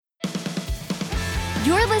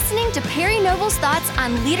You're listening to Perry Noble's thoughts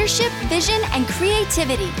on leadership, vision, and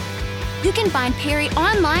creativity. You can find Perry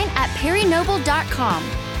online at perrynoble.com.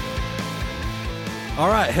 All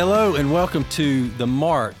right, hello and welcome to the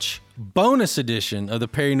March bonus edition of the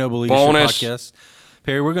Perry Noble Leadership Podcast.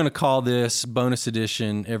 Perry, we're going to call this bonus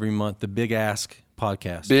edition every month the Big Ask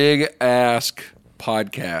Podcast. Big Ask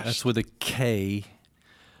Podcast. That's with a K.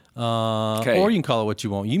 Or you can call it what you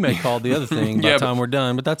want. You may call it the other thing by the time we're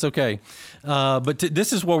done, but that's okay.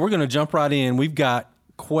 This is where we're going to jump right in. We've got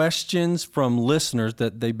questions from listeners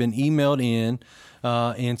that they've been emailed in,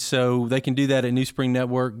 and so they can do that at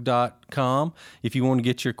newspringnetwork.com if you want to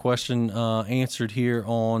get your question answered here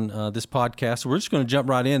on this podcast. So we're just going to jump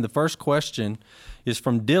right in. The first question is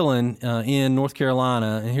from Dylan in North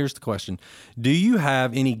Carolina, and here's the question. Do you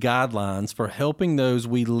have any guidelines for helping those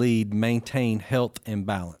we lead maintain health and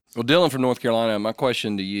balance? Well, Dylan from North Carolina, my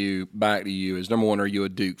question to you, back to you, is number one, are you a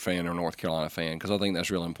Duke fan or a North Carolina fan? Because I think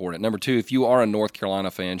that's really important. Number two, if you are a North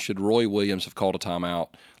Carolina fan, should Roy Williams have called a timeout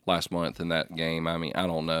last month in that game? I mean, I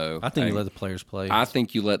don't know. I think you let the players play. I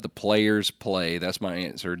think you let the players play. That's my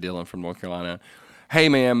answer, Dylan from North Carolina. Hey,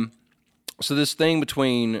 man, so this thing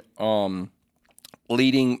between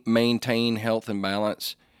leading, maintain health and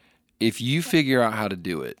balance, if you figure out how to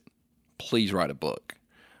do it, please write a book.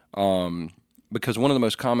 Because one of the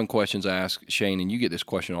most common questions I ask, Shane, and you get this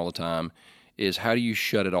question all the time, is how do you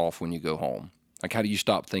shut it off when you go home? Like, how do you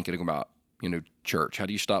stop thinking about, church? How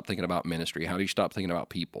do you stop thinking about ministry? How do you stop thinking about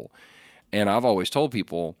people? And I've always told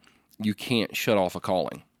people, you can't shut off a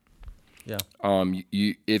calling. Yeah.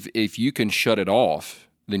 If you can shut it off,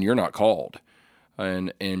 then you're not called.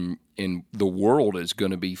 And the world is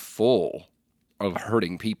going to be full of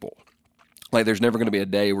hurting people. Like, there's never going to be a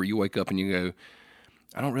day where you wake up and you go,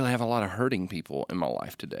 I don't really have a lot of hurting people in my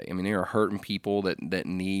life today. I mean, there are hurting people that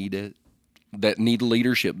need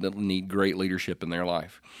leadership, that need great leadership in their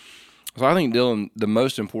life. So I think, Dylan, the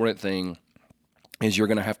most important thing is you're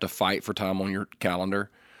going to have to fight for time on your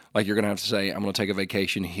calendar. Like, you're going to have to say, I'm going to take a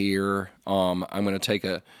vacation here. I'm going to take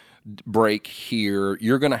a break here.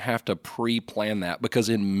 You're going to have to pre-plan that, because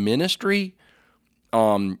in ministry,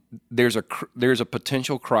 there's a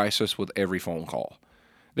potential crisis with every phone call.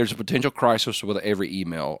 There's a potential crisis with every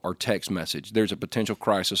email or text message. There's a potential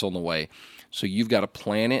crisis on the way. So you've got to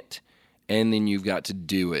plan it, and then you've got to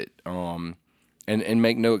do it, and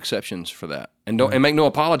make no exceptions for that. And and make no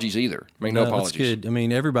apologies either. Make no apologies. That's good. I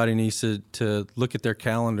mean, everybody needs to look at their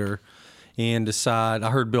calendar and decide.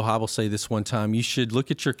 I heard Bill Hybels say this one time. You should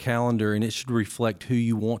look at your calendar, and it should reflect who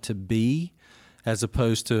you want to be as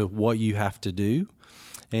opposed to what you have to do.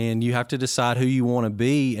 And you have to decide who you want to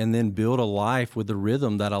be and then build a life with a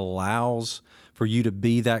rhythm that allows for you to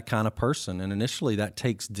be that kind of person. And initially that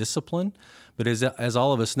takes discipline. But as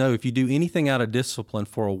all of us know, if you do anything out of discipline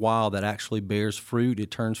for a while that actually bears fruit, it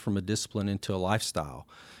turns from a discipline into a lifestyle.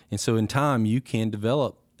 And so in time, you can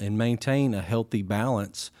develop and maintain a healthy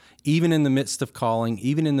balance, even in the midst of calling,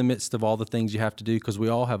 even in the midst of all the things you have to do, because we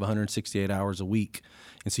all have 168 hours a week.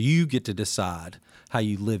 And so you get to decide how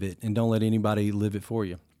you live it, and don't let anybody live it for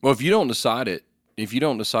you. Well, if you don't decide it,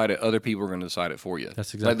 other people are going to decide it for you.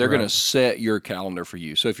 That's exactly they're right. going to set your calendar for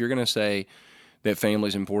you. So if you're going to say that family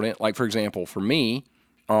is important, like, for example, for me,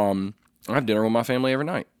 I have dinner with my family every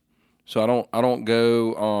night. So I don't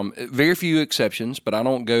go, very few exceptions, but I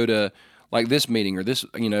don't go to like this meeting or this,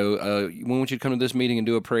 we want you to come to this meeting and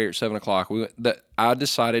do a prayer at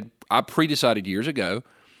 7:00. I pre-decided years ago,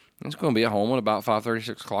 it's going to be at home at about 5:30,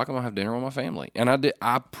 6 o'clock. I'm going to have dinner with my family. And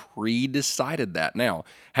I pre-decided that. Now,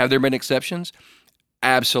 have there been exceptions?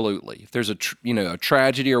 Absolutely. If there's a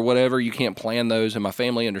tragedy or whatever, you can't plan those, and my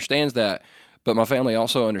family understands that. But my family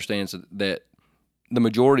also understands that the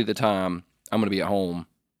majority of the time, I'm going to be at home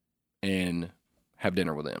and have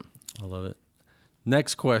dinner with them. I love it.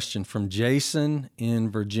 Next question from Jason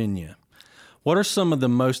in Virginia. What are some of the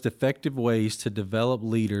most effective ways to develop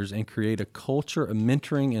leaders and create a culture of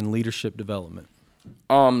mentoring and leadership development?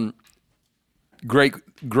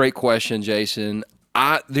 Great question, Jason.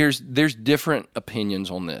 There's different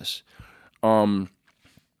opinions on this.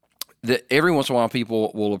 Every once in a while,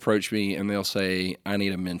 people will approach me and they'll say, "I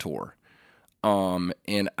need a mentor,"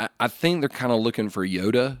 and I think they're kind of looking for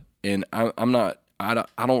Yoda, and I'm not. I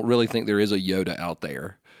don't really think there is a Yoda out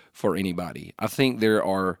there for anybody. I think there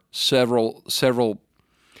are several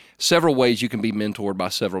ways you can be mentored by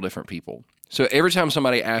several different people. So every time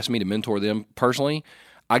somebody asks me to mentor them personally,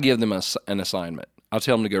 I give them an assignment. I'll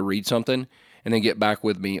tell them to go read something and then get back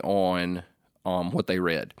with me on what they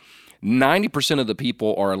read. 90% of the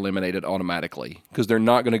people are eliminated automatically because they're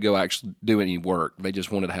not going to go actually do any work. They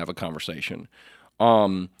just wanted to have a conversation.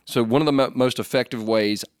 So one of the most effective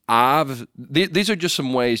ways these are just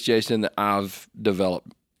some ways, Jason, that I've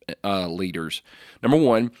developed leaders. Number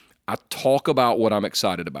one, I talk about what I'm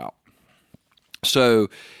excited about. So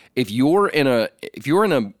if you're in a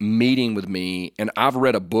meeting with me and I've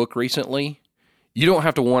read a book recently, you don't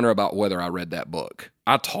have to wonder about whether I read that book.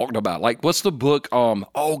 I talked about, like, what's the book?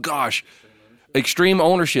 Extreme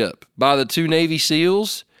Ownership by the 2 Navy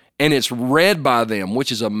SEALs. And it's read by them,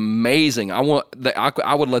 which is amazing. I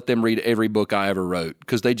would let them read every book I ever wrote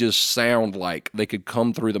because they just sound like they could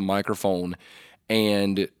come through the microphone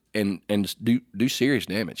and do serious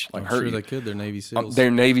damage. Like, I'm hurt sure you. they could. They're Navy SEALs.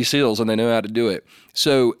 They're Navy SEALs and they know how to do it.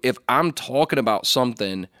 So if I'm talking about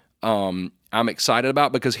something I'm excited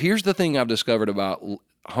about, because here's the thing I've discovered about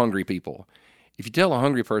hungry people: if you tell a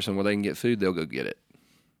hungry person where they can get food, they'll go get it.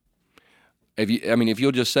 If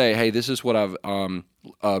you'll just say, "Hey, this is what I've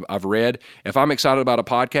read." If I'm excited about a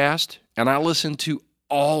podcast, and I listen to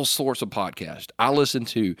all sorts of podcasts, I listen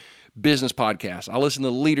to business podcasts, I listen to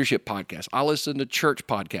leadership podcasts, I listen to church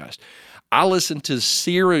podcasts, I listen to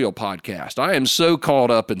Serial podcast. I am so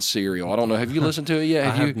caught up in Serial. I don't know. Have you listened to it yet? I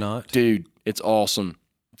have not, dude. It's awesome.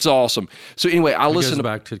 It's awesome. So anyway, I listen. Goes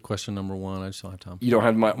back to question number one. I just don't have time. You don't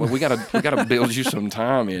have my. Well, we gotta build you some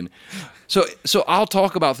time in. So I'll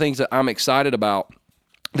talk about things that I'm excited about.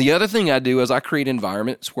 The other thing I do is I create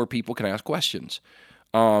environments where people can ask questions.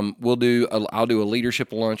 I'll do a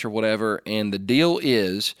leadership lunch or whatever, and the deal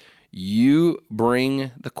is you bring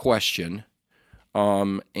the question,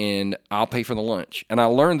 and I'll pay for the lunch. And I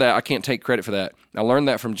learned that. I can't take credit for that. I learned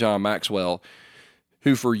that from John Maxwell,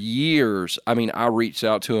 who for years, I reached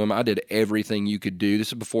out to him. I did everything you could do. This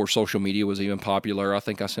is before social media was even popular. I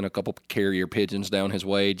think I sent a couple carrier pigeons down his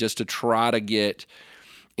way just to try to get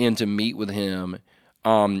in to meet with him.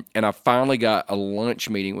 And I finally got a lunch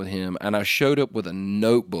meeting with him, and I showed up with a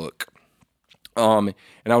notebook. And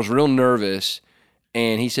I was real nervous,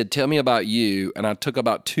 and he said, "Tell me about you." And I took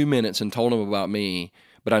about 2 minutes and told him about me,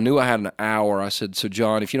 but I knew I had an hour. I said, "So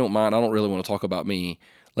John, if you don't mind, I don't really want to talk about me.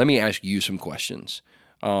 Let me ask you some questions."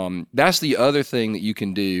 That's the other thing that you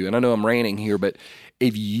can do. And I know I'm ranting here, but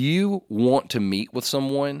if you want to meet with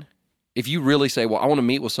someone, if you really say, "Well, I want to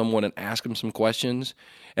meet with someone and ask them some questions,"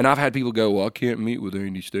 and I've had people go, "Well, I can't meet with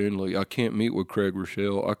Andy Stanley. I can't meet with Craig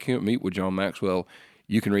Rochelle. I can't meet with John Maxwell."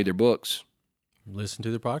 You can read their books. Listen to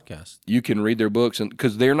their podcast. You can read their books, and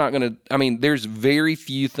because they're not going to, there's very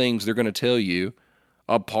few things they're going to tell you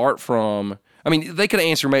apart from, they could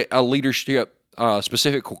answer a leadership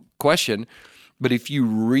specific question, but if you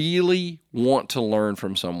really want to learn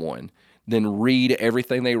from someone, then read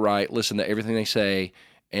everything they write, listen to everything they say,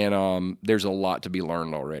 and there's a lot to be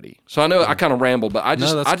learned already. So I know I kind of rambled, but I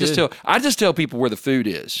just tell people where the food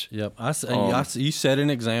is. Yep, you set an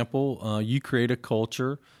example. You create a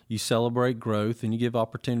culture. You celebrate growth, and you give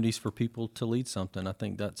opportunities for people to lead something. I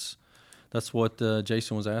think that's what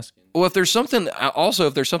Jason was asking. Well, if there's something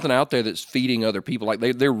out there that's feeding other people, like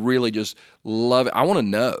they're really just love it, I want to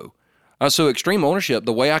know. So Extreme Ownership,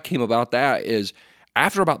 the way I came about that is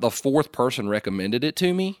after about the 4th person recommended it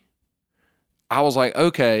to me, I was like,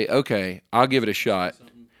 okay, I'll give it a shot.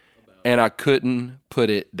 And I couldn't put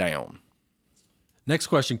it down. Next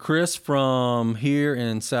question, Chris from here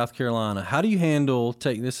in South Carolina. How do you handle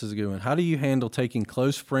this is a good one. How do you handle taking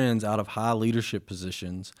close friends out of high leadership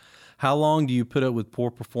positions? How long do you put up with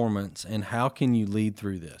poor performance, and how can you lead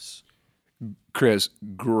through this? Chris,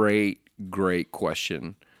 great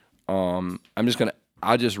question. I'll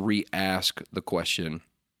just re-ask the question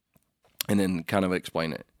and then kind of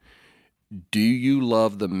explain it. Do you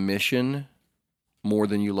love the mission more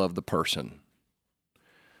than you love the person?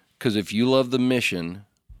 Because if you love the mission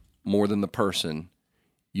more than the person,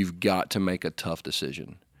 you've got to make a tough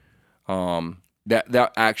decision.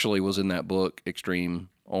 That actually was in that book, Extreme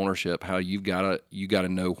Ownership, how you gotta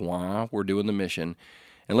know why we're doing the mission.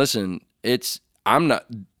 And listen, it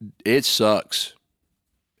sucks.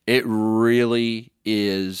 It really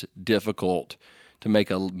is difficult to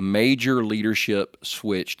make a major leadership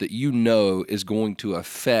switch that you know is going to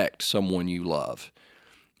affect someone you love.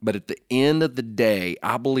 But at the end of the day,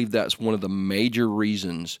 I believe that's one of the major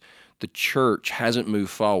reasons the church hasn't moved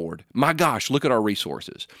forward. My gosh, look at our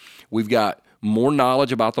resources. We've got more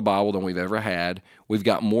knowledge about the Bible than we've ever had. We've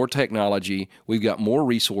got more technology. We've got more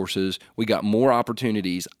resources. We got more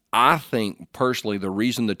opportunities. I think personally the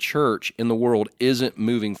reason the church in the world isn't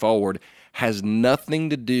moving forward has nothing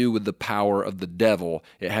to do with the power of the devil.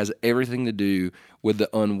 It has everything to do with the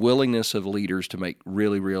unwillingness of leaders to make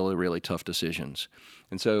really, really, really tough decisions.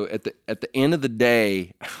 And so at the end of the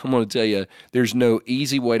day, I'm going to tell you, there's no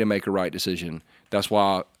easy way to make a right decision. That's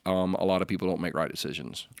why a lot of people don't make right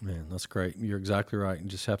decisions. Man, that's great. You're exactly right. You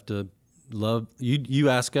just have to love you. You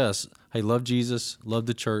ask us, hey, love Jesus, love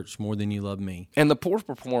the church more than you love me. And the poor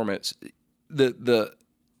performance, the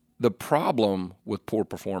problem with poor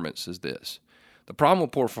performance is this. The problem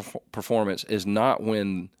with poor performance is not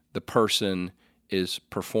when the person is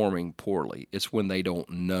performing poorly. It's when they don't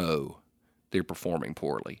know they're performing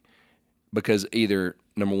poorly. Because either,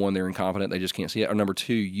 number one, they're incompetent, they just can't see it, or number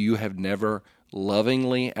two, you have never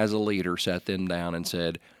lovingly, as a leader, sat them down and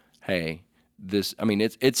said, hey, this, I mean,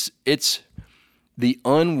 it's the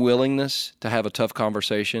unwillingness to have a tough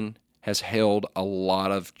conversation has held a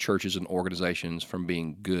lot of churches and organizations from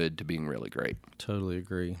being good to being really great. Totally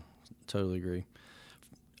agree.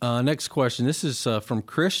 Next question. This is from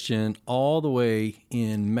Christian all the way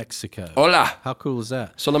in Mexico. Hola. How cool is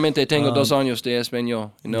that? Solamente tengo 2 años de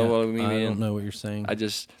español. You know what I mean? I don't know what you're saying.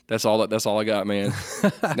 That's all I got, man.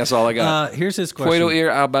 That's all I got. Here's his question. Puedo ir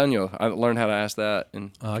al baño. I learned how to ask that.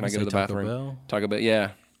 And can I go to the bathroom? Bell. Taco Bell.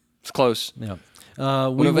 Yeah. It's close. Yeah.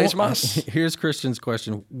 Here's Christian's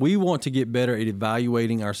question. We want to get better at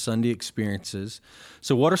evaluating our Sunday experiences.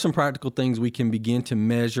 So what are some practical things we can begin to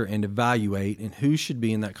measure and evaluate, and who should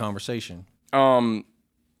be in that conversation? Man,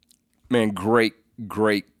 great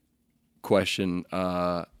question.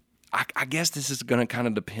 I guess this is going to kind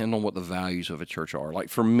of depend on what the values of a church are. Like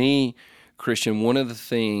for me, Christian, one of the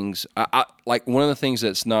things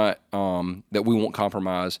that's not that we won't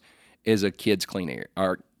compromise is a kids clean area,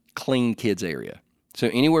 our clean kids area. So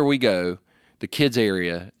anywhere we go, the kids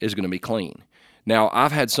area is going to be clean. Now,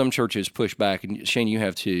 I've had some churches push back, and Shane, you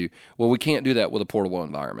have too. Well, we can't do that with a portable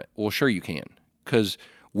environment. Well, sure you can, because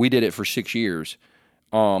we did it for 6 years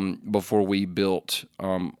before we built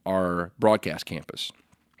our broadcast campus.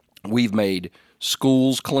 We've made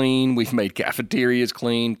schools clean. We've made cafeterias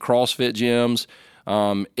clean, CrossFit gyms.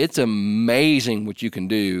 It's amazing what you can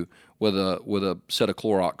do with a set of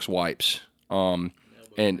Clorox wipes.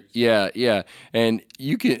 And yeah, and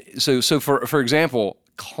you can. So for example,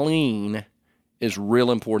 clean is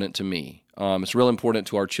real important to me. It's real important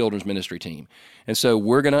to our children's ministry team, and so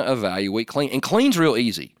we're going to evaluate clean. And clean's real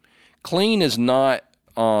easy. Clean is not.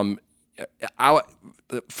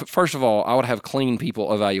 First of all, I would have clean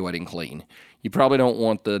people evaluating clean. You probably don't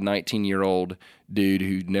want the 19-year-old dude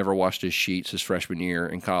who never washed his sheets his freshman year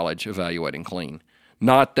in college evaluating clean.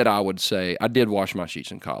 Not that I would say I did wash my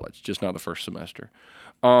sheets in college, just not the first semester.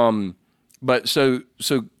 But so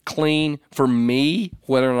clean for me,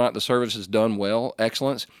 whether or not the service is done well,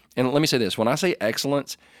 excellence. And let me say this: when I say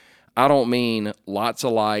excellence, I don't mean lots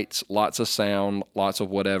of lights, lots of sound, lots of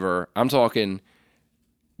whatever. I'm talking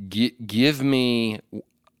give me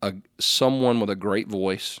someone with a great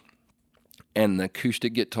voice and an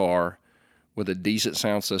acoustic guitar with a decent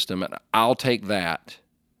sound system, and I'll take that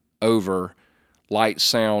over light,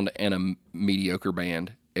 sound, and a mediocre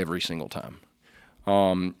band every single time.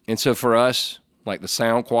 And so for us, like the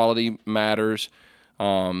sound quality matters,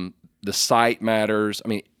 the sight matters. I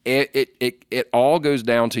mean, it all goes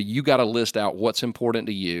down to you got to list out what's important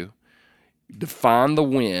to you, define the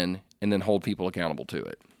win, and then hold people accountable to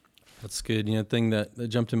it. That's good. The thing that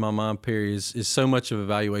jumped in my mind, Perry, is so much of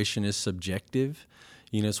evaluation is subjective.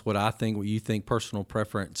 It's what I think, what you think, personal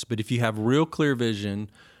preference. But if you have real clear vision,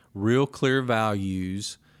 real clear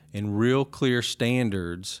values, and real clear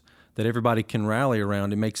standards that everybody can rally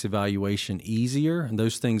around, it makes evaluation easier, and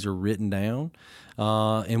those things are written down.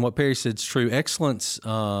 And what Perry said is true. Excellence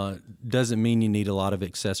doesn't mean you need a lot of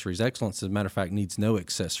accessories. Excellence, as a matter of fact, needs no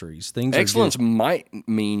accessories. Excellence might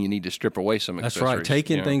mean you need to strip away some accessories. That's right.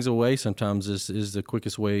 Taking things away sometimes is the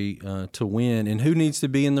quickest way to win. And who needs to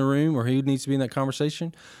be in the room, or who needs to be in that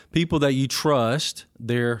conversation? People that you trust,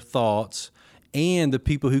 their thoughts, and the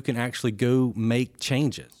people who can actually go make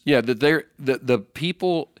changes. Yeah, the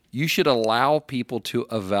people. You should allow people to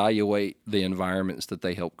evaluate the environments that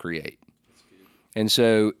they help create. And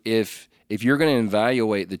so if you're going to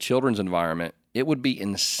evaluate the children's environment, it would be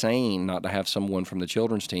insane not to have someone from the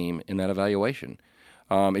children's team in that evaluation.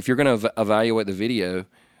 If you're going to evaluate the video,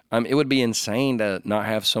 it would be insane to not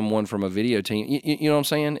have someone from a video team. You know what I'm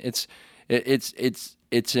saying?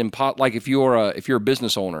 It's impossible. Like if you're a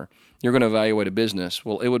business owner, you're going to evaluate a business.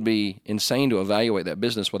 Well, it would be insane to evaluate that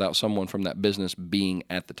business without someone from that business being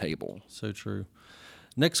at the table. So true.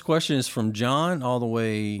 Next question is from John, all the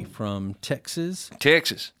way from Texas.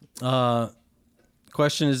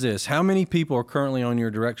 Question is this: how many people are currently on your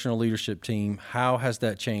directional leadership team? How has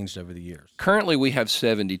that changed over the years? Currently, we have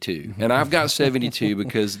 72. And I've got 72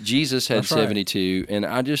 because Jesus had 72. And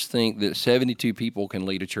I just think that 72 people can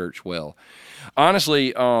lead a church well.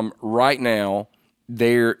 Honestly, right now,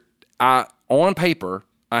 on paper,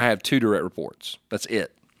 I have 2 direct reports. That's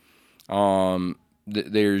it.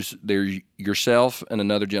 There's yourself and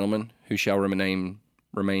another gentleman who shall remain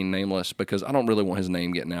nameless, because I don't really want his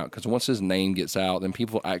name getting out, because once his name gets out, then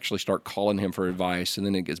people actually start calling him for advice, and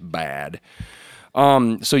then it gets bad.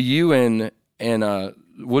 So you and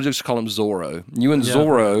we'll just call him Zorro. You and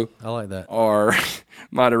Zorro, I like that, are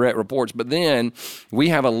my direct reports. But then we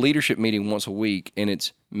have a leadership meeting once a week, and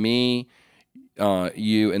it's me,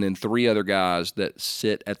 you, and then 3 other guys that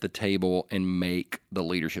sit at the table and make the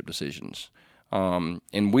leadership decisions.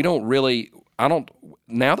 And we don't really,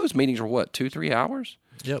 now those meetings are what, 2-3 hours?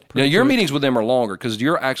 Yep. Now, your meetings with them are longer because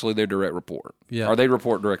you're actually their direct report. Yeah. Or they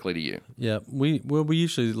report directly to you. Yeah. We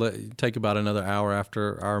usually take about another hour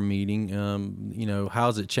after our meeting.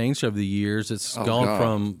 How's it changed over the years? It's gone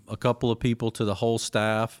from a couple of people to the whole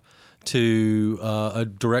staff to a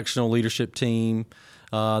directional leadership team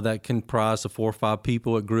that comprised of 4 or 5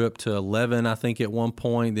 people. It grew up to 11, I think, at one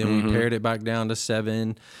point. Then we pared it back down to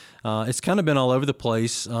 7. It's kind of been all over the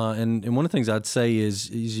place. And one of the things I'd say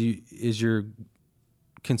is you're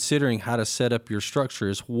considering how to set up your structure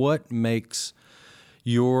is what makes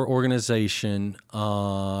your organization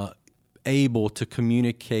able to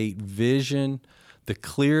communicate vision the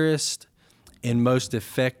clearest and most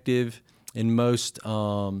effective and most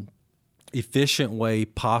efficient way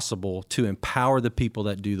possible to empower the people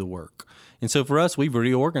that do the work. And so for us, we've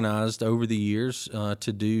reorganized over the years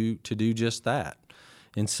to do just that.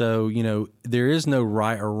 And so, there is no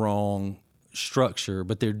right or wrong structure,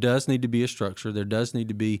 but there does need to be a structure. There does need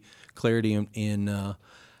to be clarity in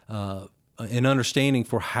understanding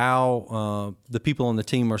for how the people on the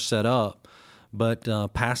team are set up. But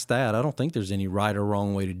past that, I don't think there's any right or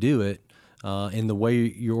wrong way to do it. And the way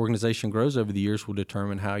your organization grows over the years will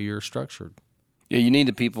determine how you're structured. Yeah, you need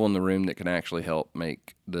the people in the room that can actually help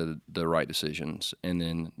make the right decisions. And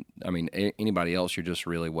then, anybody else, you're just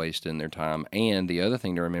really wasting their time. And the other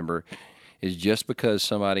thing to remember is just because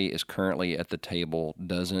somebody is currently at the table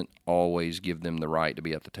doesn't always give them the right to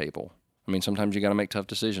be at the table. Sometimes you got to make tough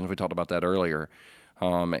decisions. We talked about that earlier.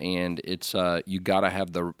 And it's you got to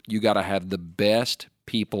have the best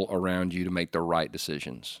people around you to make the right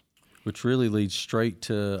decisions. Which really leads straight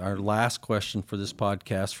to our last question for this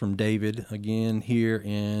podcast from David, again here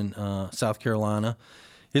in South Carolina.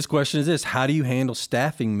 His question is this: how do you handle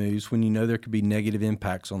staffing moves when you know there could be negative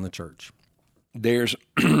impacts on the church? There's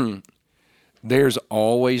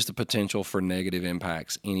always the potential for negative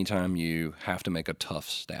impacts anytime you have to make a tough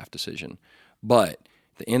staff decision. But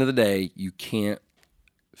at the end of the day, you can't.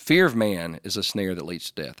 Fear of man is a snare that leads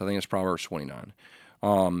to death. I think it's Proverbs 29.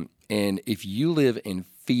 And if you live in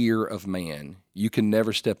fear of man, you can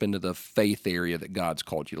never step into the faith area that God's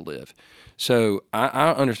called you to live. So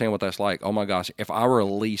I understand what that's like. Oh my gosh, if I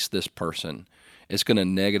release this person, it's going to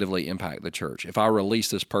negatively impact the church. If I release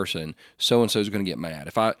this person, so-and-so is going to get mad.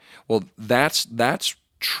 That's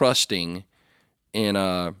trusting in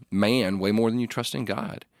a man way more than you trust in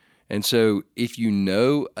God. And so if you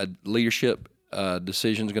know a leadership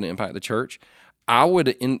decision is going to impact the church, I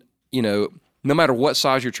would, no matter what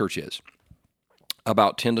size your church is,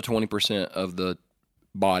 about 10 to 20% of the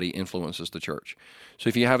body influences the church. So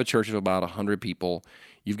if you have a church of about 100 people,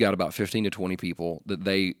 you've got about 15 to 20 people that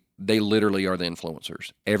they literally are the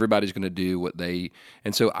influencers. Everybody's going to do what they,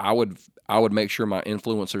 and so I would make sure my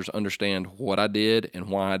influencers understand what I did and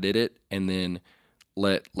why I did it, and then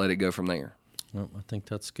let it go from there. Well, I think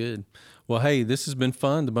that's good. Well, hey, this has been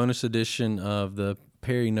fun. The bonus edition of the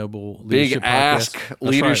Perry Noble Leadership Big Ask Podcast.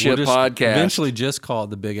 Leadership Podcast. Eventually just call it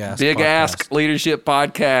the Big Ask Big Podcast. Ask Leadership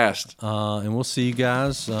Podcast. And we'll see you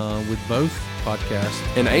guys with both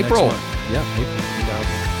podcasts In next April. month. Yeah, April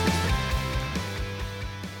 2000.